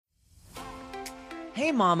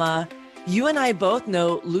Hey, Mama. You and I both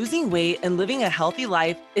know losing weight and living a healthy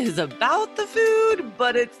life is about the food,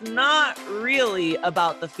 but it's not really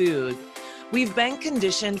about the food. We've been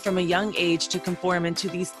conditioned from a young age to conform into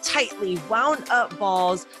these tightly wound up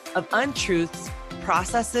balls of untruths,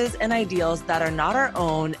 processes, and ideals that are not our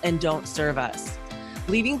own and don't serve us,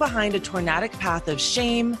 leaving behind a tornadic path of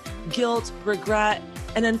shame, guilt, regret,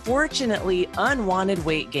 and unfortunately, unwanted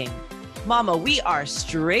weight gain. Mama, we are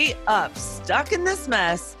straight up stuck in this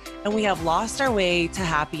mess, and we have lost our way to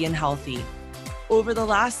happy and healthy. Over the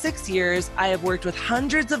last 6 years, I have worked with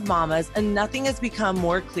hundreds of mamas, and nothing has become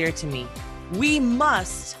more clear to me. We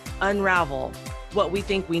must unravel what we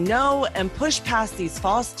think we know and push past these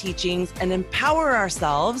false teachings and empower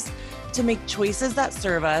ourselves to make choices that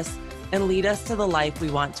serve us and lead us to the life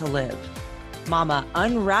we want to live. Mama,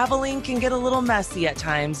 unraveling can get a little messy at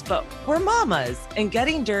times, but we're mamas, and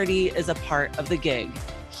getting dirty is a part of the gig.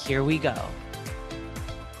 Here we go.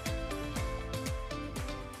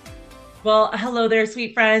 Well, hello there,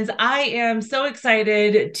 sweet friends. I am so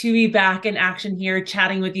excited to be back in action here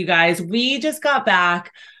chatting with you guys. We just got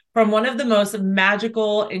back from one of the most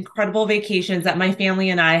magical, incredible vacations that my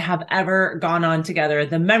family and I have ever gone on together.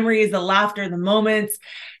 The memories, the laughter, the moments.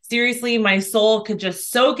 Seriously, my soul could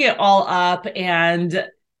just soak it all up, and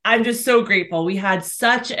I'm just so grateful. We had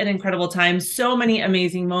such an incredible time, so many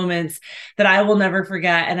amazing moments that I will never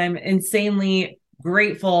forget, and I'm insanely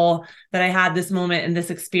grateful that I had this moment and this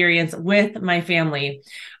experience with my family.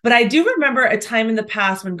 But I do remember a time in the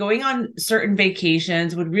past when going on certain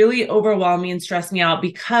vacations would really overwhelm me and stress me out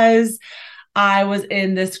because I was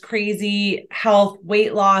in this crazy health,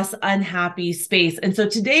 weight loss, unhappy space. And so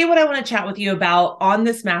today, what I want to chat with you about on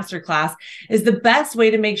this masterclass is the best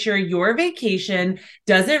way to make sure your vacation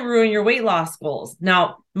doesn't ruin your weight loss goals.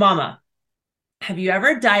 Now, Mama, have you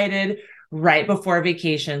ever dieted right before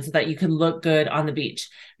vacation so that you can look good on the beach?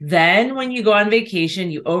 Then when you go on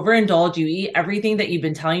vacation, you overindulge, you eat everything that you've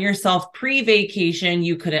been telling yourself pre-vacation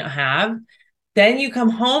you couldn't have. Then you come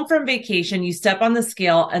home from vacation, you step on the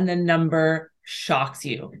scale, and the number shocks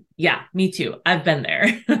you. Yeah, me too. I've been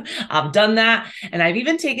there. I've done that. And I've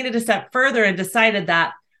even taken it a step further and decided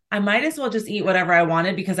that I might as well just eat whatever I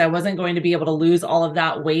wanted because I wasn't going to be able to lose all of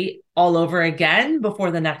that weight all over again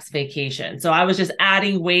before the next vacation. So I was just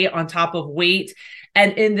adding weight on top of weight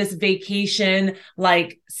and in this vacation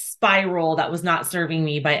like spiral that was not serving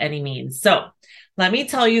me by any means. So let me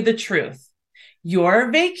tell you the truth. Your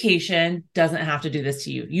vacation doesn't have to do this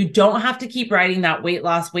to you. You don't have to keep riding that weight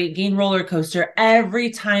loss, weight gain roller coaster every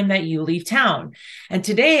time that you leave town. And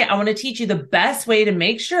today I want to teach you the best way to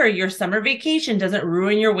make sure your summer vacation doesn't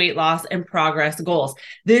ruin your weight loss and progress goals.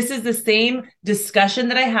 This is the same discussion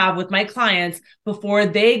that I have with my clients before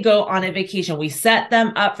they go on a vacation. We set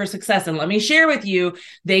them up for success. And let me share with you,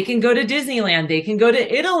 they can go to Disneyland, they can go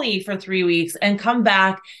to Italy for 3 weeks and come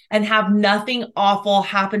back and have nothing awful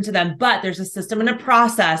happen to them. But there's a system and a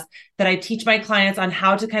process that I teach my clients on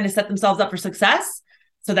how to kind of set themselves up for success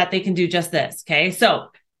so that they can do just this. Okay. So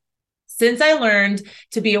since I learned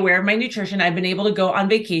to be aware of my nutrition, I've been able to go on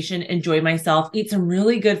vacation, enjoy myself, eat some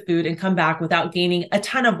really good food, and come back without gaining a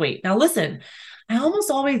ton of weight. Now, listen, I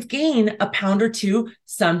almost always gain a pound or two,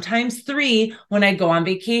 sometimes 3 when I go on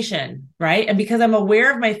vacation, right? And because I'm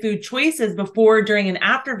aware of my food choices before, during, and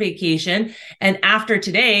after vacation, and after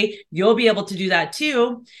today, you'll be able to do that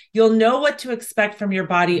too. You'll know what to expect from your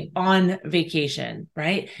body on vacation,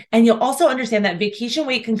 right? And you'll also understand that vacation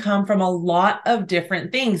weight can come from a lot of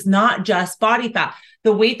different things, not just body fat.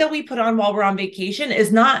 The weight that we put on while we're on vacation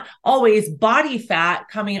is not always body fat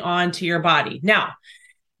coming on to your body. Now,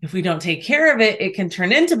 if we don't take care of it, it can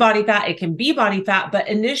turn into body fat. It can be body fat, but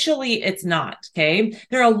initially it's not, okay?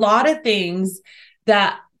 There are a lot of things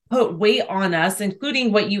that put weight on us,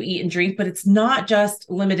 including what you eat and drink, but it's not just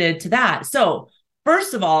limited to that. So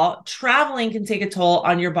first of all, traveling can take a toll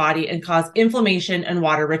on your body and cause inflammation and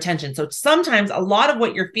water retention. So sometimes a lot of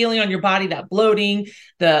what you're feeling on your body, that bloating,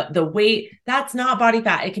 the weight, that's not body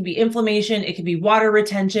fat. It can be inflammation. It can be water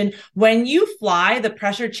retention. When you fly, the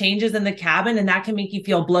pressure changes in the cabin and that can make you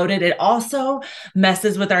feel bloated. It also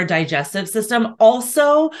messes with our digestive system.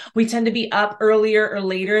 Also, we tend to be up earlier or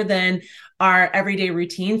later than our everyday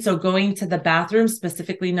routine. So going to the bathroom,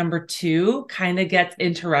 specifically number 2, kind of gets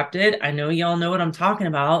interrupted. I know y'all know what I'm talking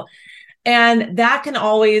about. And that can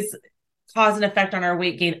always cause an effect on our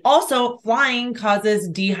weight gain. Also, flying causes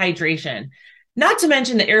dehydration. Not to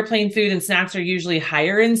mention the airplane food and snacks are usually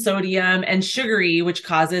higher in sodium and sugary, which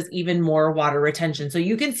causes even more water retention. So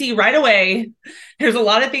you can see right away, there's a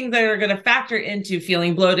lot of things that are going to factor into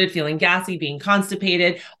feeling bloated, feeling gassy, being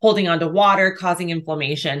constipated, holding on to water, causing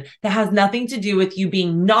inflammation. That has nothing to do with you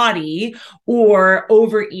being naughty or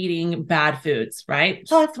overeating bad foods, right?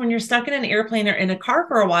 Plus, when you're stuck in an airplane or in a car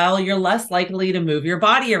for a while, you're less likely to move your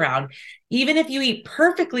body around. Even if you eat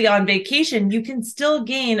perfectly on vacation, you can still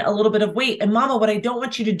gain a little bit of weight. And mama, what I don't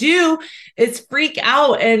want you to do is freak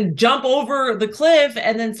out and jump over the cliff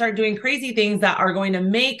and then start doing crazy things that are going to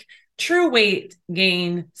make true weight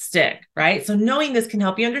gain stick, right? So knowing this can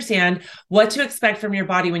help you understand what to expect from your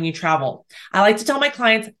body when you travel. I like to tell my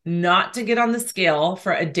clients not to get on the scale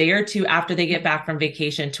for a day or two after they get back from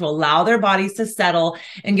vacation to allow their bodies to settle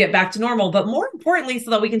and get back to normal. But more importantly, so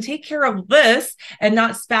that we can take care of this and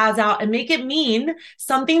not spaz out and make it mean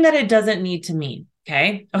something that it doesn't need to mean.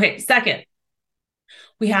 Okay. Okay. Second,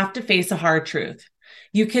 we have to face a hard truth.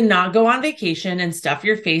 You cannot go on vacation and stuff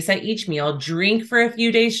your face at each meal, drink for a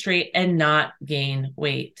few days straight, and not gain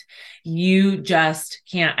weight. You just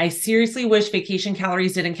can't. I seriously wish vacation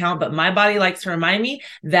calories didn't count, but my body likes to remind me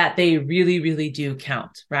that they really, really do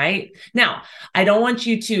count, right? Now, I don't want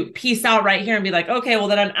you to peace out right here and be like, okay, well,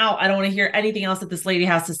 then I'm out. I don't want to hear anything else that this lady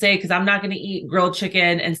has to say because I'm not going to eat grilled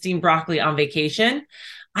chicken and steamed broccoli on vacation.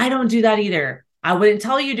 I don't do that either. I wouldn't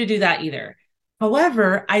tell you to do that either.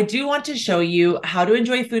 However, I do want to show you how to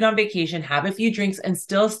enjoy food on vacation, have a few drinks, and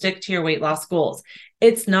still stick to your weight loss goals.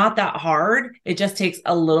 It's not that hard. It just takes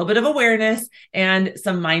a little bit of awareness and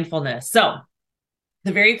some mindfulness. So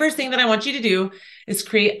the very first thing that I want you to do is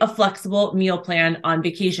create a flexible meal plan on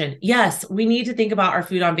vacation. Yes, we need to think about our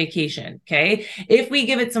food on vacation, okay? If we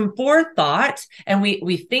give it some forethought and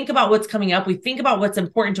we think about what's coming up, we think about what's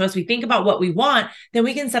important to us, we think about what we want, then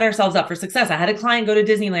we can set ourselves up for success. I had a client go to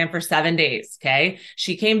Disneyland for 7 days, okay?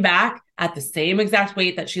 She came back at the same exact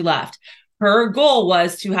weight that she left. Her goal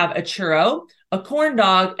was to have a churro, a corn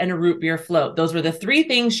dog, and a root beer float. Those were the 3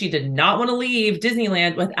 things she did not want to leave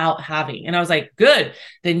Disneyland without having. And I was like, good,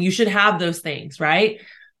 then you should have those things, right?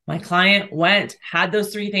 My client went, had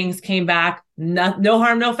those 3 things, came back, no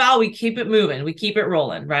harm, no foul. We keep it moving. We keep it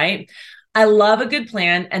rolling, right? I love a good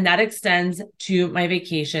plan, and that extends to my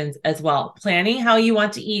vacations as well. Planning how you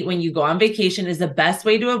want to eat when you go on vacation is the best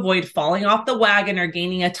way to avoid falling off the wagon or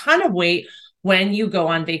gaining a ton of weight when you go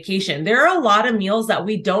on vacation. There are a lot of meals that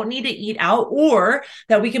we don't need to eat out, or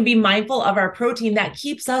that we can be mindful of our protein that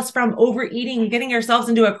keeps us from overeating, getting ourselves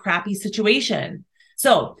into a crappy situation.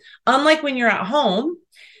 So unlike when you're at home,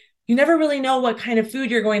 you never really know what kind of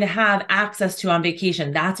food you're going to have access to on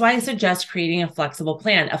vacation. That's why I suggest creating a flexible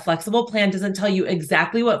plan. A flexible plan doesn't tell you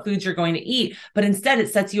exactly what foods you're going to eat, but instead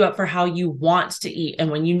it sets you up for how you want to eat.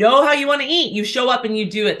 And when you know how you want to eat, you show up and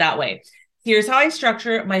you do it that way. Here's how I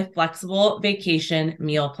structure my flexible vacation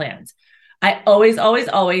meal plans. I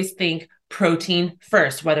always think protein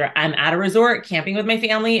first, whether I'm at a resort, camping with my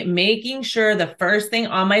family, making sure the first thing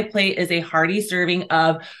on my plate is a hearty serving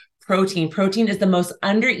of protein. Protein is the most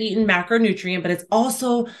undereaten macronutrient, but it's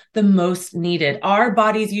also the most needed. Our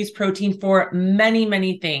bodies use protein for many,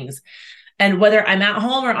 many things. And whether I'm at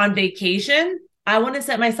home or on vacation, I want to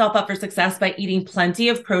set myself up for success by eating plenty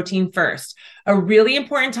of protein first. A really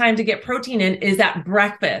important time to get protein in is at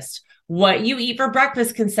breakfast. What you eat for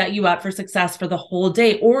breakfast can set you up for success for the whole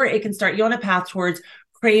day, or it can start you on a path towards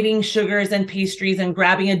craving sugars and pastries, and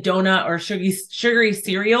grabbing a donut or sugary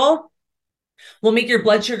cereal will make your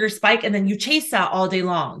blood sugar spike, and then you chase that all day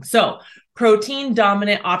long. So protein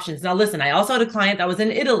dominant options. Now, listen, I also had a client that was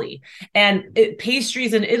in Italy, and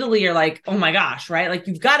pastries in Italy are like, oh my gosh, right? Like,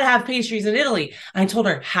 you've got to have pastries in Italy. I told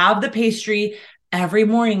her, have the pastry every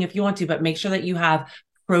morning if you want to, but make sure that you have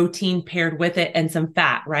protein paired with it and some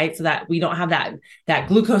fat, right? So that we don't have that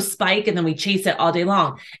glucose spike and then we chase it all day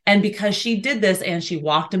long. And because she did this and she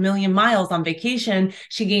walked 1,000,000 miles on vacation,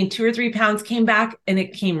 she gained 2 or 3 pounds, came back, and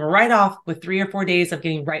it came right off with 3 or 4 days of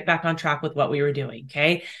getting right back on track with what we were doing.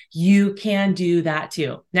 Okay. You can do that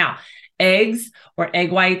too. Now, eggs or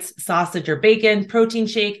egg whites, sausage or bacon, protein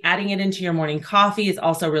shake, adding it into your morning coffee is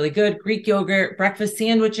also really good. Greek yogurt, breakfast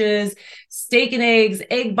sandwiches, steak and eggs,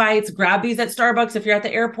 egg bites. Grab these at Starbucks if you're at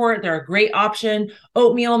the airport. They're a great option.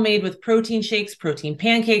 Oatmeal made with protein shakes, protein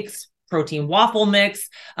pancakes, protein waffle mix.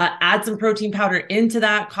 Add some protein powder into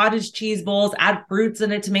that. Cottage cheese bowls, add fruits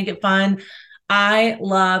in it to make it fun. I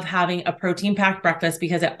love having a protein-packed breakfast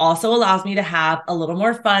because it also allows me to have a little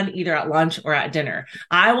more fun either at lunch or at dinner.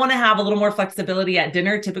 I want to have a little more flexibility at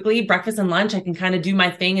dinner. Typically, breakfast and lunch, I can kind of do my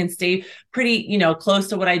thing and stay pretty, close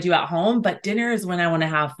to what I do at home. But dinner is when I want to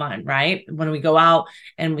have fun, right? When we go out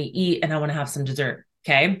and we eat and I want to have some dessert.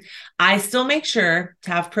 Okay. I still make sure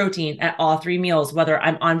to have protein at all 3 meals, whether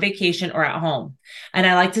I'm on vacation or at home. And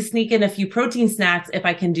I like to sneak in a few protein snacks if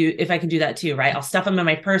I can do that too, right? I'll stuff them in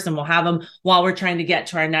my purse and we'll have them while we're trying to get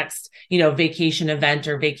to our next, vacation event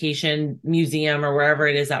or vacation museum or wherever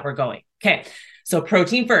it is that we're going. Okay. So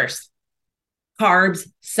protein first. Carbs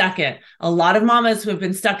second. A lot of mamas who have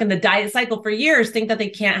been stuck in the diet cycle for years think that they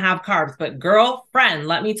can't have carbs, but girlfriend,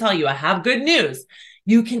 let me tell you, I have good news.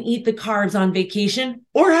 You can eat the carbs on vacation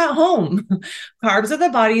or at home. Carbs are the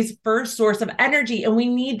body's first source of energy, and we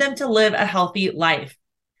need them to live a healthy life.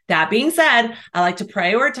 That being said, I like to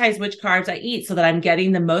prioritize which carbs I eat so that I'm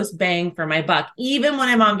getting the most bang for my buck, even when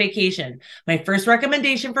I'm on vacation. My first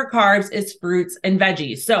recommendation for carbs is fruits and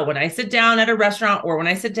veggies. So when I sit down at a restaurant or when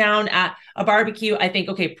I sit down at a barbecue, I think,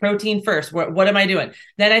 okay, protein first. What am I doing?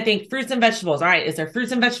 Then I think fruits and vegetables. All right, is there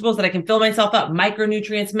fruits and vegetables that I can fill myself up?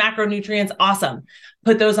 Micronutrients, macronutrients, awesome.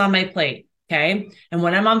 Put those on my plate. Okay. And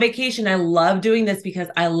when I'm on vacation, I love doing this because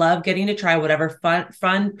I love getting to try whatever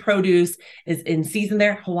fun produce is in season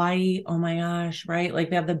there. Hawaii, oh my gosh, right? Like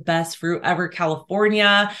they have the best fruit ever.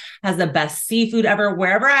 California has the best seafood ever.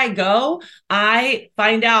 Wherever I go, I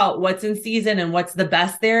find out what's in season and what's the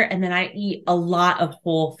best there. And then I eat a lot of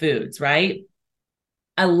whole foods, right?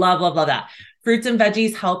 I love, love, love that. Fruits and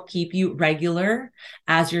veggies help keep you regular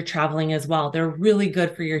as you're traveling as well. They're really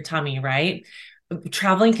good for your tummy, right?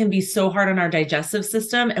 Traveling can be so hard on our digestive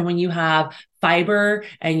system. And when you have fiber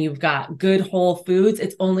and you've got good whole foods,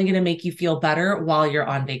 it's only going to make you feel better while you're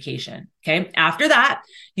on vacation. Okay. After that,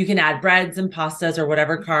 you can add breads and pastas or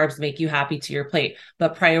whatever carbs make you happy to your plate.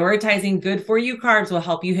 But prioritizing good for you carbs will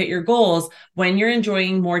help you hit your goals when you're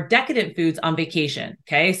enjoying more decadent foods on vacation.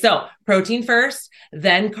 Okay. So protein first,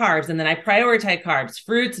 then carbs. And then I prioritize carbs,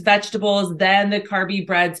 fruits, vegetables, then the carby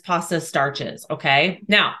breads, pasta, starches. Okay.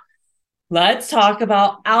 Now, let's talk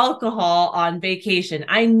about alcohol on vacation.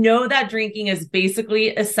 I know that drinking is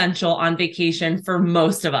basically essential on vacation for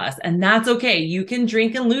most of us, and that's okay. You can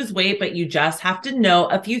drink and lose weight, but you just have to know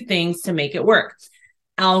a few things to make it work.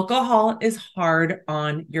 Alcohol is hard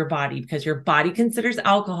on your body because your body considers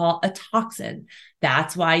alcohol a toxin.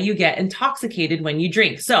 That's why you get intoxicated when you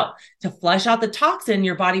drink. So to flush out the toxin,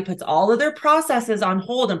 your body puts all of their processes on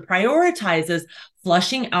hold and prioritizes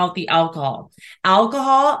flushing out the alcohol.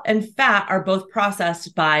 Alcohol and fat are both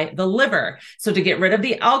processed by the liver. So to get rid of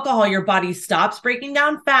the alcohol, your body stops breaking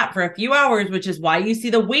down fat for a few hours, which is why you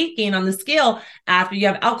see the weight gain on the scale after you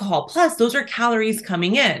have alcohol. Plus, those are calories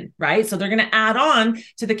coming in, right? So they're going to add on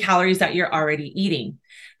to the calories that you're already eating.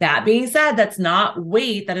 That being said, that's not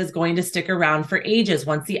weight that is going to stick around for ages.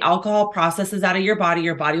 Once the alcohol processes out of your body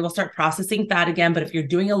will start processing fat again. But if you're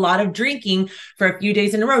doing a lot of drinking for a few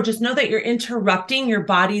days in a row, just know that you're interrupting your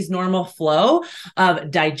body's normal flow of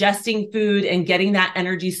digesting food and getting that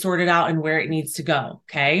energy sorted out and where it needs to go.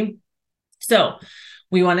 Okay. So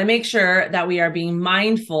we want to make sure that we are being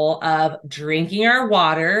mindful of drinking our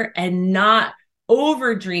water and not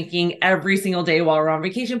over drinking every single day while we're on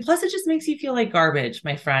vacation. Plus, it just makes you feel like garbage,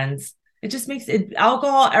 my friends. It just makes it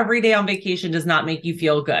alcohol every day on vacation does not make you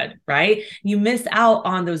feel good, right? You miss out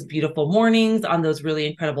on those beautiful mornings, on those really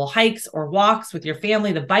incredible hikes or walks with your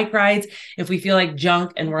family, the bike rides, if we feel like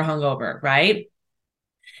junk and we're hungover, right?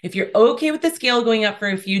 If you're okay with the scale going up for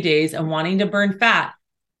a few days and wanting to burn fat,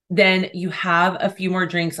 then you have a few more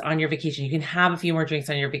drinks on your vacation. You can have a few more drinks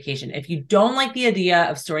on your vacation. If you don't like the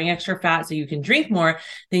idea of storing extra fat so you can drink more,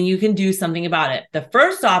 then you can do something about it. The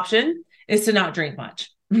first option is to not drink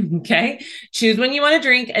much. Okay. Choose when you want to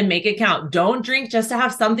drink and make it count. Don't drink just to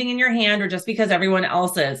have something in your hand or just because everyone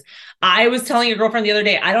else is. I was telling a girlfriend the other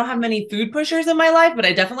day, I don't have many food pushers in my life, but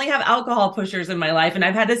I definitely have alcohol pushers in my life. And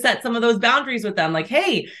I've had to set some of those boundaries with them. Like,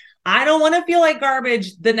 hey, I don't want to feel like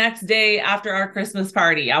garbage the next day after our Christmas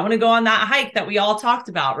party. I want to go on that hike that we all talked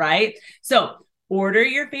about, right? So order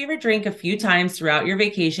your favorite drink a few times throughout your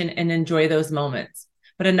vacation and enjoy those moments.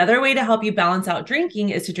 But another way to help you balance out drinking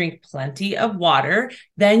is to drink plenty of water.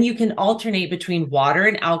 Then you can alternate between water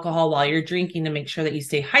and alcohol while you're drinking to make sure that you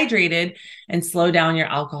stay hydrated and slow down your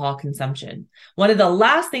alcohol consumption. One of the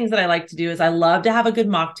last things that I like to do is I love to have a good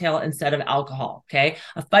mocktail instead of alcohol. Okay.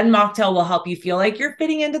 A fun mocktail will help you feel like you're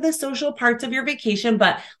fitting into the social parts of your vacation,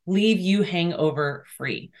 but leave you hangover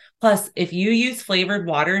free. Plus, if you use flavored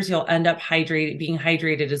waters, you'll end up being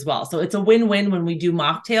hydrated as well. So it's a win-win when we do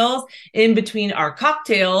mocktails in between our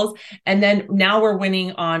cocktails. And then now we're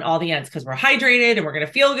winning on all the ends because we're hydrated and we're going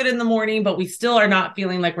to feel good in the morning, but we still are not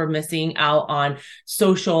feeling like we're missing out on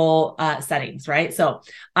social settings, right? So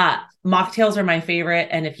mocktails are my favorite.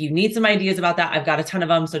 And if you need some ideas about that, I've got a ton of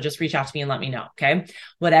them. So just reach out to me and let me know. Okay.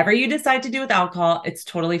 Whatever you decide to do with alcohol, it's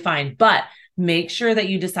totally fine. But make sure that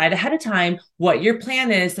you decide ahead of time what your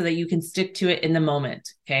plan is so that you can stick to it in the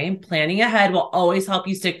moment. Okay. Planning ahead will always help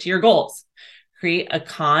you stick to your goals. Create a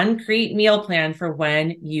concrete meal plan for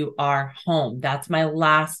when you are home. That's my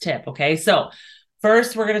last tip. Okay. So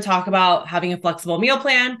first, we're going to talk about having a flexible meal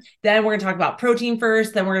plan. Then we're going to talk about protein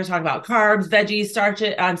first. Then we're going to talk about carbs,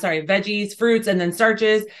 veggies, fruits, and then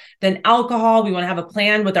starches. Then alcohol. We want to have a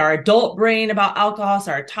plan with our adult brain about alcohol.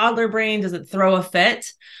 So our toddler brain doesn't throw a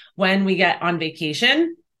fit when we get on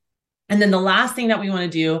vacation. And then the last thing that we want to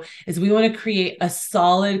do is we want to create a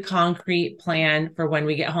solid concrete plan for when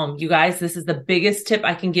we get home. You guys, this is the biggest tip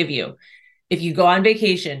I can give you. If you go on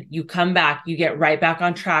vacation, you come back, you get right back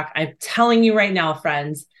on track. I'm telling you right now,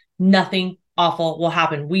 friends, nothing awful will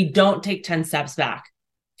happen. We don't take 10 steps back.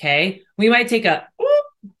 Okay. We might take a,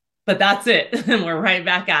 but that's it. And we're right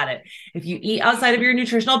back at it. If you eat outside of your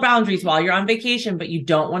nutritional boundaries while you're on vacation, but you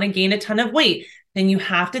don't want to gain a ton of weight, then you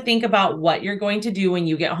have to think about what you're going to do when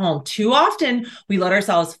you get home. Too often, we let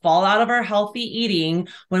ourselves fall out of our healthy eating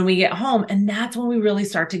when we get home. And that's when we really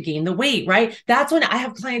start to gain the weight, right? That's when I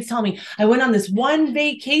have clients tell me, I went on this one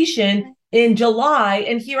vacation in July,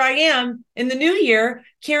 and here I am in the new year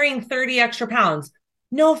carrying 30 extra pounds.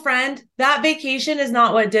 No, friend, that vacation is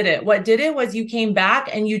not what did it. What did it was you came back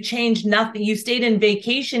and you changed nothing. You stayed in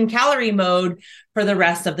vacation calorie mode for the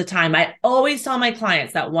rest of the time. I always tell my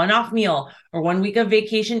clients that one-off meal or 1 week of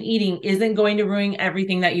vacation eating isn't going to ruin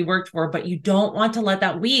everything that you worked for, but you don't want to let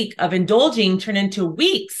that week of indulging turn into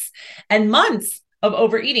weeks and months of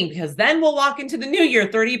overeating, because then we'll walk into the new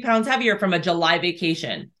year 30 pounds heavier from a July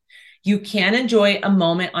vacation. You can enjoy a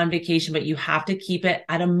moment on vacation, but you have to keep it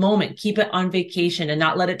at a moment, keep it on vacation and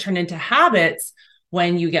not let it turn into habits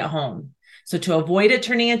when you get home. So to avoid it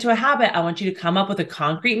turning into a habit, I want you to come up with a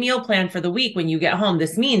concrete meal plan for the week when you get home.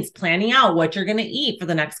 This means planning out what you're going to eat for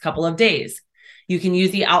the next couple of days. You can use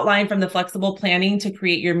the outline from the flexible planning to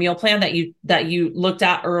create your meal plan that you looked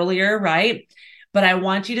at earlier, right? But I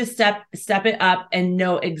want you to step it up and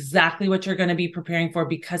know exactly what you're going to be preparing for,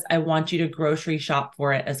 because I want you to grocery shop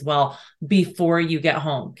for it as well before you get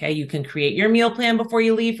home. Okay. You can create your meal plan before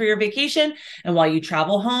you leave for your vacation. And while you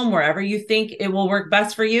travel home, wherever you think it will work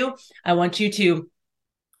best for you, I want you to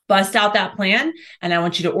bust out that plan, and I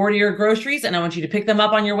want you to order your groceries, and I want you to pick them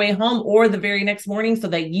up on your way home or the very next morning so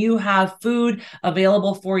that you have food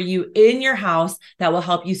available for you in your house that will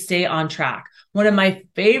help you stay on track. One of my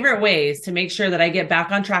favorite ways to make sure that I get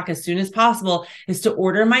back on track as soon as possible is to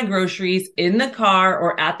order my groceries in the car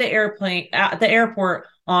or at the airport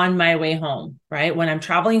on my way home, right? When I'm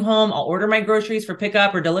traveling home, I'll order my groceries for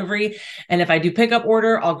pickup or delivery. And if I do pickup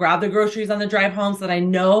order, I'll grab the groceries on the drive home so that I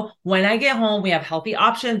know when I get home, we have healthy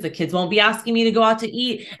options. The kids won't be asking me to go out to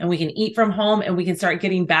eat, and we can eat from home, and we can start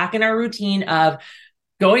getting back in our routine of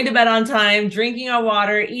going to bed on time, drinking our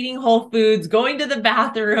water, eating whole foods, going to the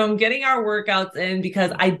bathroom, getting our workouts in,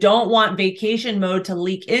 because I don't want vacation mode to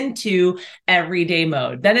leak into everyday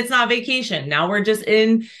mode. Then it's not vacation. Now we're just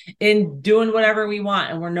in doing whatever we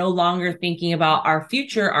want, and we're no longer thinking about our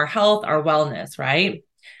future, our health, our wellness, right?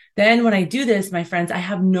 Then when I do this, my friends, I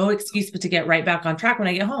have no excuse but to get right back on track when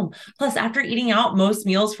I get home. Plus, after eating out most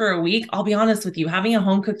meals for a week, I'll be honest with you, having a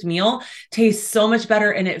home cooked meal tastes so much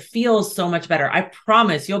better and it feels so much better. I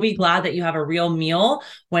promise you'll be glad that you have a real meal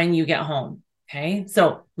when you get home. Okay.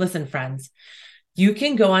 So listen, friends, you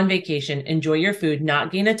can go on vacation, enjoy your food,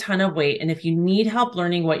 not gain a ton of weight. And if you need help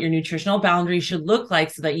learning what your nutritional boundaries should look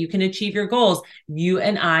like so that you can achieve your goals, you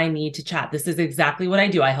and I need to chat. This is exactly what I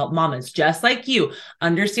do. I help mamas just like you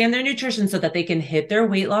understand their nutrition so that they can hit their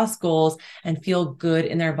weight loss goals and feel good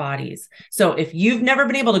in their bodies. So if you've never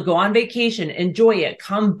been able to go on vacation, enjoy it,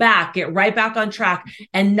 come back, get right back on track,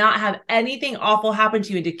 and not have anything awful happen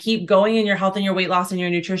to you, and to keep going in your health and your weight loss and your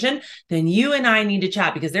nutrition, then you and I need to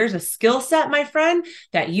chat, because there's a skill set, my friend,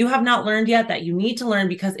 that you have not learned yet that you need to learn,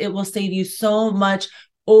 because it will save you so much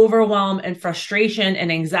overwhelm and frustration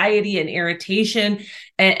and anxiety and irritation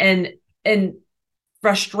and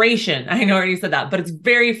frustration. I know I already said that, but it's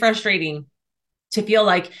very frustrating to feel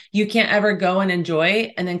like you can't ever go and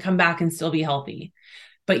enjoy and then come back and still be healthy.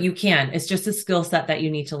 But you can. It's just a skill set that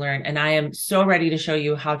you need to learn. And I am so ready to show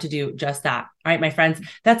you how to do just that. All right, my friends,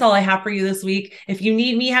 that's all I have for you this week. If you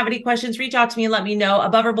need me, have any questions, reach out to me and let me know.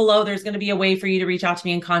 Above or below, there's going to be a way for you to reach out to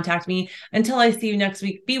me and contact me. Until I see you next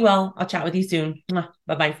week, be well. I'll chat with you soon.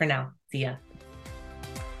 Bye-bye for now. See ya.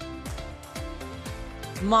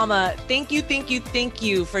 Mama, thank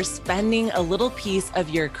you for spending a little piece of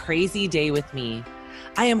your crazy day with me.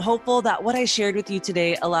 I am hopeful that what I shared with you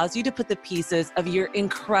today allows you to put the pieces of your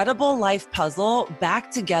incredible life puzzle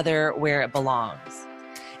back together where it belongs.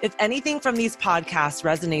 If anything from these podcasts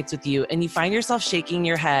resonates with you and you find yourself shaking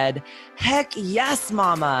your head, heck yes,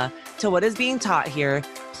 mama, to what is being taught here,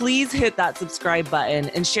 please hit that subscribe button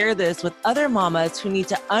and share this with other mamas who need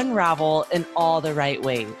to unravel in all the right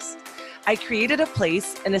ways. I created a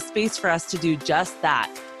place and a space for us to do just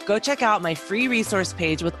that. Go check out my free resource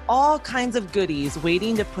page with all kinds of goodies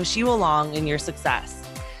waiting to push you along in your success.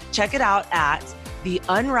 Check it out at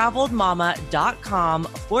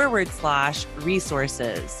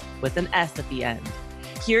theunraveledmama.com/resources with an S at the end.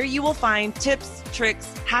 Here you will find tips,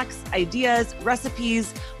 tricks, hacks, ideas,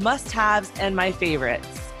 recipes, must-haves, and my favorites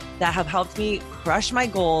that have helped me crush my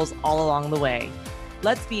goals all along the way.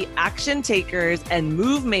 Let's be action takers and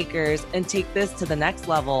move makers and take this to the next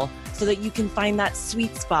level so that you can find that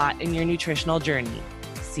sweet spot in your nutritional journey.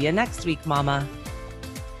 See you next week, mama.